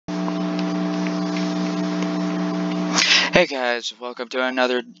Hey guys, welcome to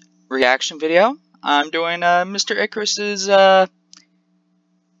another reaction video. I'm doing Mr. Icarus's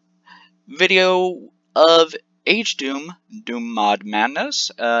video of Doom Mod Madness.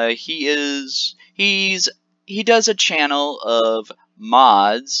 He does a channel of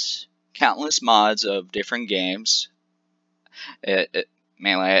mods, countless mods of different games.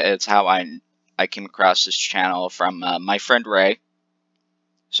 Mainly it's how I came across this channel from my friend Ray.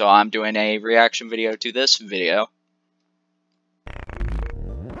 So I'm doing a reaction video to this video.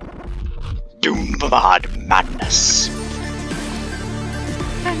 Doom Mod Madness.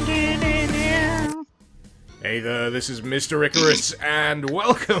 Hey there, this is Mr. Icarus, and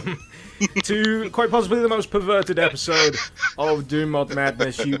welcome to quite possibly the most perverted episode of Doom Mod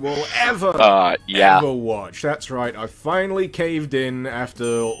Madness you will ever watch. That's right, I finally caved in after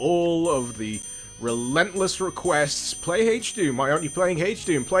all of the relentless requests. Play H-Doom, why aren't you playing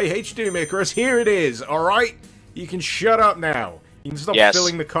H-Doom? Play H-Doom, Icarus, here it is, alright? You can shut up now. You can stop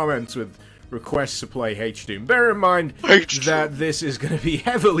filling the comments with requests to play H-Doom. Bear in mind that this is going to be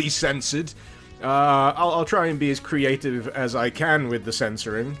heavily censored. I'll try and be as creative as I can with the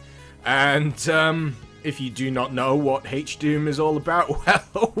censoring. And if you do not know what H-Doom is all about, well,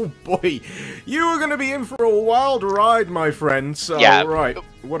 oh boy, you are going to be in for a wild ride, my friend. So, right,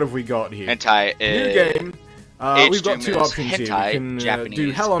 what have we got here? Hentai New game. We've got two options here. We can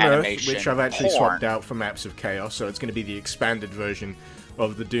do Hell on Earth, which I've actually swapped out for Maps of Chaos, so it's going to be the expanded version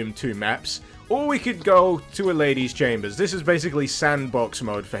of the Doom 2 maps. Or we could go to a Lady's Chambers. This is basically sandbox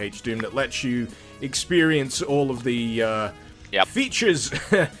mode for H-Doom that lets you experience all of the features,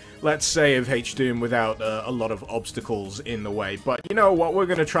 let's say, of H-Doom without a lot of obstacles in the way. But you know what? We're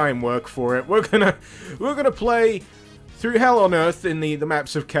going to try and work for it. We're gonna play through Hell on Earth in the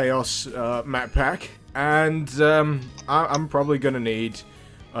Maps of Chaos map pack. And I'm probably going to need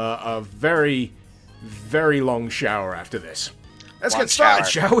a very, very long shower after this. Let's get started,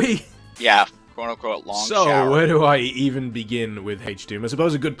 shall we? Yeah, quote-unquote long shower. So, where do I even begin with H-Doom? I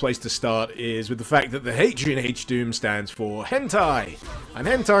suppose a good place to start is with the fact that the H in H-Doom stands for hentai. And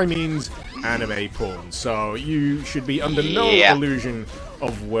hentai means anime porn. So, you should be under no illusion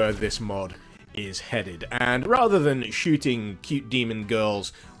of where this mod is headed. And rather than shooting cute demon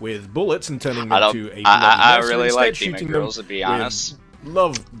girls with bullets and turning them into a I really like demon girls, to be honest.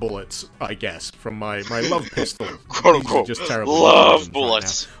 Love bullets, I guess, from my love pistol. Quote unquote, just terrible love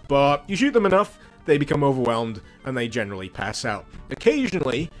bullets. Right, but you shoot them enough, they become overwhelmed, and they generally pass out.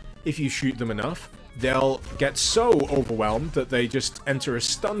 Occasionally, if you shoot them enough, they'll get so overwhelmed that they just enter a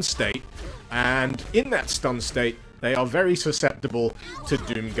stun state, and in that stun state, they are very susceptible to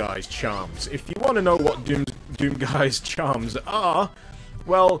Doom Guy's charms. If you want to know what Doom Guy's charms are,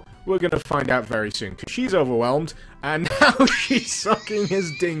 well, we're going to find out very soon, because she's overwhelmed, and now she's sucking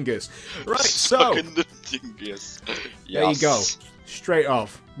his dingus. Right, sucking the dingus. There you go. Straight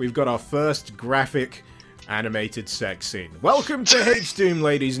off, we've got our first graphic animated sex scene. Welcome to H-Doom,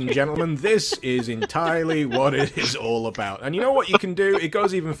 ladies and gentlemen. This is entirely what it is all about. And you know what you can do? It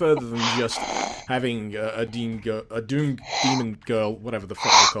goes even further than just having a Doom demon girl, whatever the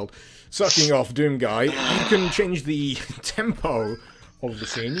fuck they're called, sucking off Doom Guy. You can change the tempo of the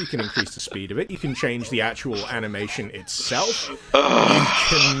scene, you can increase the speed of it, you can change the actual animation itself, you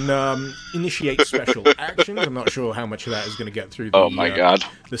can initiate special actions. I'm not sure how much of that is going to get through the,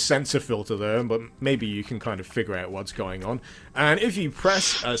 the sensor filter there, but maybe you can kind of figure out what's going on. And if you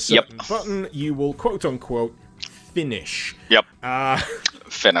press a certain button, you will quote-unquote finish.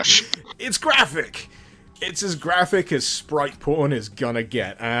 Finish. It's graphic! It's as graphic as sprite porn is gonna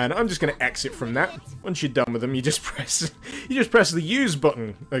get, and I'm just gonna exit from that. Once you're done with them, you just press the use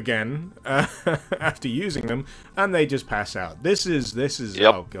button again after using them, and they just pass out. This is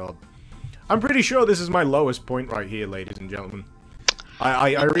oh god. I'm pretty sure this is my lowest point right here, ladies and gentlemen.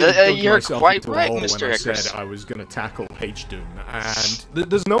 I really dug myself into a hole when I said I was gonna tackle H-Doom, and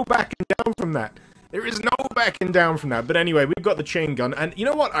there's no backing down from that. There is no backing down from that. But anyway, we've got the chain gun. And you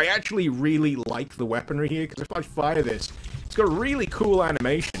know what? I actually really like the weaponry here. Because if I fire this, it's got a really cool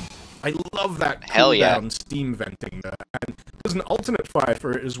animation. I love that cooldown steam venting there. And there's an alternate fire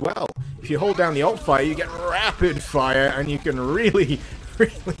for it as well. If you hold down the alt fire, you get rapid fire. And you can really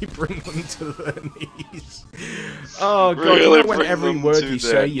bring them to their knees. Oh, God. Really, you know when every word you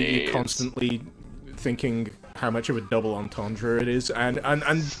say, you're constantly thinking how much of a double entendre it is, and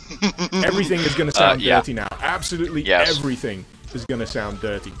everything is going to sound dirty now. Absolutely everything is going to sound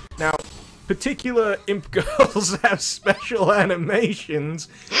dirty. Now, particular imp girls have special animations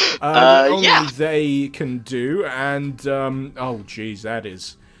that only they can do, and oh geez,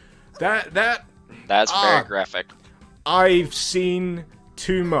 that's very graphic. I've seen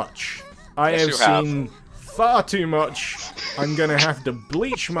too much. I have seen far too much. I'm gonna have to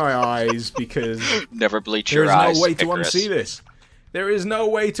bleach my eyes because Never bleach your there eyes. is no way to Icarus. unsee this. There is no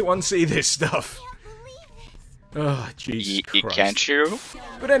way to unsee this stuff. Oh, Jesus Christ. Can't you?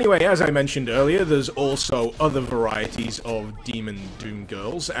 But anyway, as I mentioned earlier, there's also other varieties of Demon Doom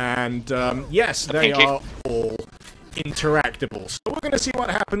Girls, and yes, they Pinky. are all interactable. So we're going to see what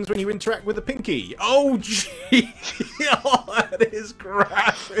happens when you interact with a Pinky. Oh, gee! Oh, that is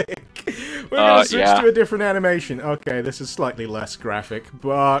graphic! We're going to switch to a different animation. Okay, this is slightly less graphic,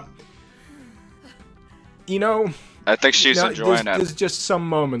 but... You know... I think she's enjoying it. There's just some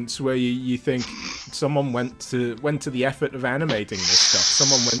moments where you think someone went to the effort of animating this stuff.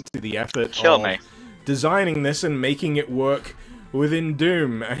 Someone went to the effort of designing this and making it work within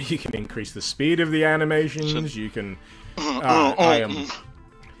Doom. And you can increase the speed of the animations. You can.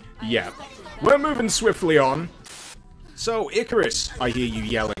 Yeah, we're moving swiftly on. So, Icarus, I hear you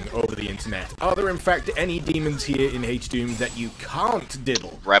yelling over the internet. Are there in fact any demons here in H-Doom that you can't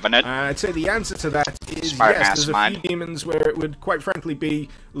diddle? Revenant? I'd say the answer to that is yes. There's a few demons where it would quite frankly be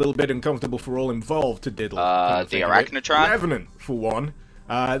a little bit uncomfortable for all involved to diddle. The Arachnotron? Revenant, for one.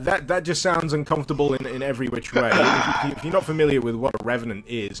 That just sounds uncomfortable in every which way. If you're not familiar with what a Revenant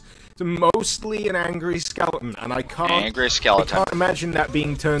is, it's mostly an angry skeleton, and I can't imagine that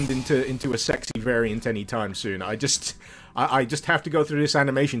being turned into a sexy variant anytime soon. I just have to go through this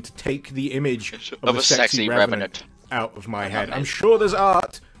animation to take the image of a sexy Revenant out of my head. I'm sure there's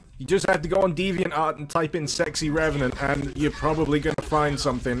art. You just have to go on DeviantArt and type in sexy Revenant, and you're probably going to find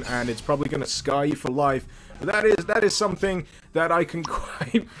something, and it's probably going to scar you for life. But that is something that I can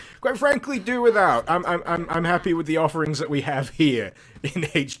quite frankly do without. I'm happy with the offerings that we have here in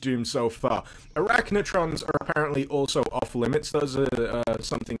H-Doom so far. Arachnotrons are apparently also off limits. Those are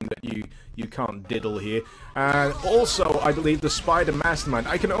something that you can't diddle here. And also, I believe the Spider Mastermind.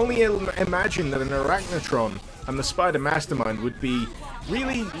 I can only imagine that an Arachnotron and the Spider Mastermind would be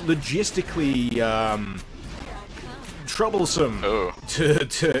really logistically troublesome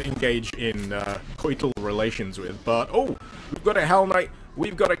to engage in coital relations with. But oh, we've got a Hell Knight,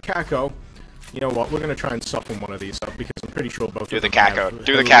 we've got a Kako. You know what? We're gonna try and soften one of these up because I'm pretty sure both of them have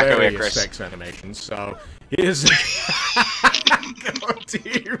hilarious sex animations. So here's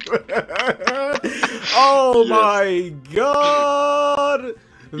oh my God!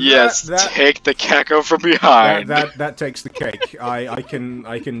 Yes, take the Kako from behind. That takes the cake. I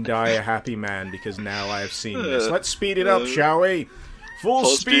can die a happy man because now I have seen this. Let's speed it up, shall we? Full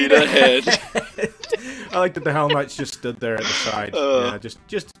speed ahead. I like that the Hell Knights just stood there at the side, yeah,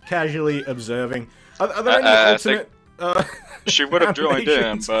 just casually observing. Are there any alternate? She would have joined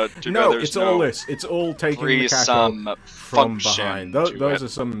in, but no, it's all this. It's all taking the Kako from behind. Those are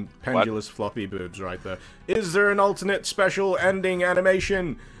some pendulous floppy boobs right there. Is there an alternate special ending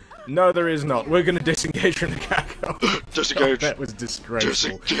animation? No, there is not. We're going to disengage from the Kako. Disengage. That was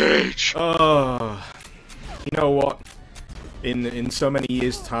disgraceful. Disengage. You know what? In so many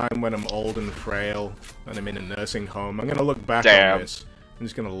years' time, when I'm old and frail, and I'm in a nursing home, I'm going to look back on this. I'm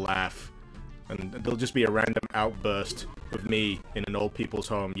just going to laugh. And there'll just be a random outburst of me in an old people's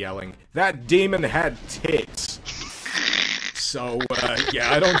home yelling, "That demon had tits!" So,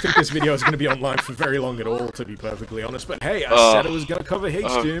 yeah, I don't think this video is going to be online for very long at all, to be perfectly honest. But hey, I said I was going to cover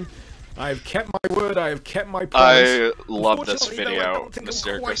H-Doom. I have kept my word, I have kept my promise. I love this video, I don't think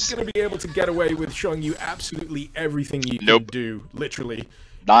I'm quite going to be able to get away with showing you absolutely everything you can do, literally.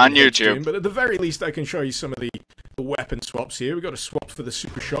 Not on YouTube. But at the very least, I can show you some of the weapon swaps here. We've got a swap for the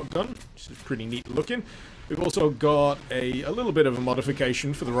super shotgun, which is pretty neat looking. We've also got a little bit of a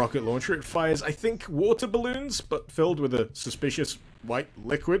modification for the rocket launcher. It fires, I think, water balloons, but filled with a suspicious white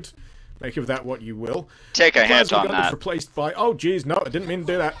liquid. Make of that what you will. Take a hint on that. Is replaced by... Oh, geez, no, I didn't mean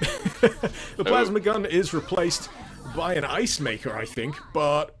to do that. The plasma gun is replaced by an ice maker, I think,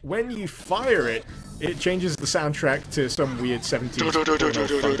 but when you fire it, it changes the soundtrack to some weird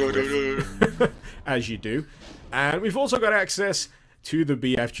 70s as you do. And we've also got access to the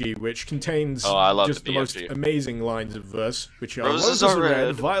BFG, which contains just the most amazing lines of verse, which are roses are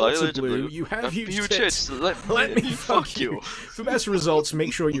red, violets are blue, you have huge tits, let me fuck you. For best results,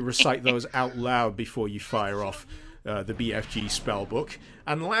 make sure you recite those out loud before you fire off the BFG spellbook.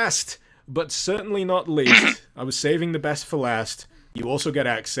 And last, but certainly not least, I was saving the best for last, you also get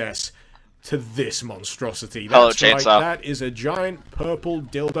access to this monstrosity. That's right, that is a giant purple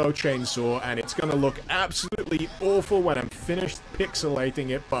dildo chainsaw, and it's gonna look absolutely awful when I'm finished pixelating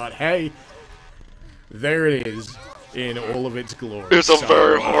it, but hey, there it is in all of its glory. It's a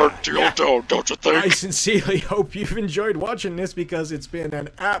very hard dildo, don't you think? I sincerely hope you've enjoyed watching this because it's been an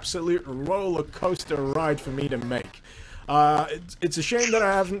absolute roller coaster ride for me to make. It's a shame that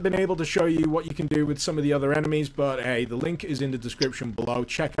I haven't been able to show you what you can do with some of the other enemies, but hey, the link is in the description below.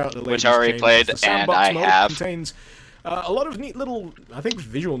 Check out the latest which I already changes. played, The and sandbox I mode have. contains a lot of neat little, I think,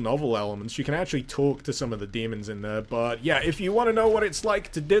 visual novel elements. You can actually talk to some of the demons in there, but yeah, if you want to know what it's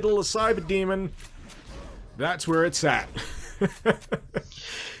like to diddle a cyber demon, that's where it's at.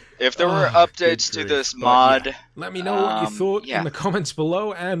 If there were updates to this mod, yeah, let me know what you thought yeah. in the comments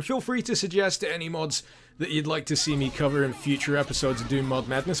below, and feel free to suggest any mods that you'd like to see me cover in future episodes of Doom Mod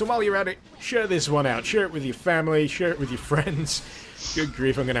Madness. And while you're at it, share this one out. Share it with your family, share it with your friends. Good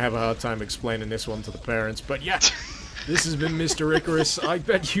grief, I'm going to have a hard time explaining this one to the parents. But yeah, this has been Mr. Icarus. I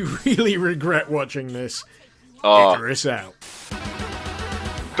bet you really regret watching this. Icarus out.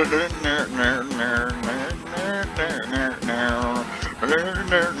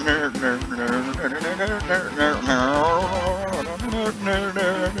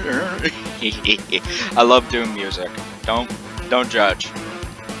 I love Doom music. Don't judge.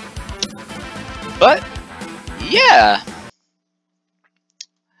 But yeah,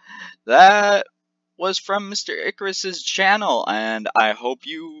 that was from Mr. Icarus's channel, and I hope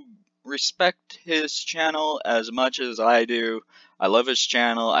you respect his channel as much as I do. I love his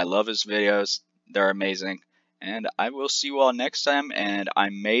channel. I love his videos. They're amazing. And I will see you all next time, and I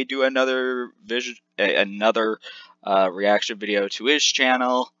may do another reaction video to his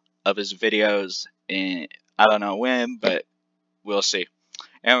channel of his videos in, I don't know when, but we'll see.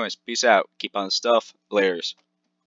 Anyways, peace out. Keep on the stuff. Laters.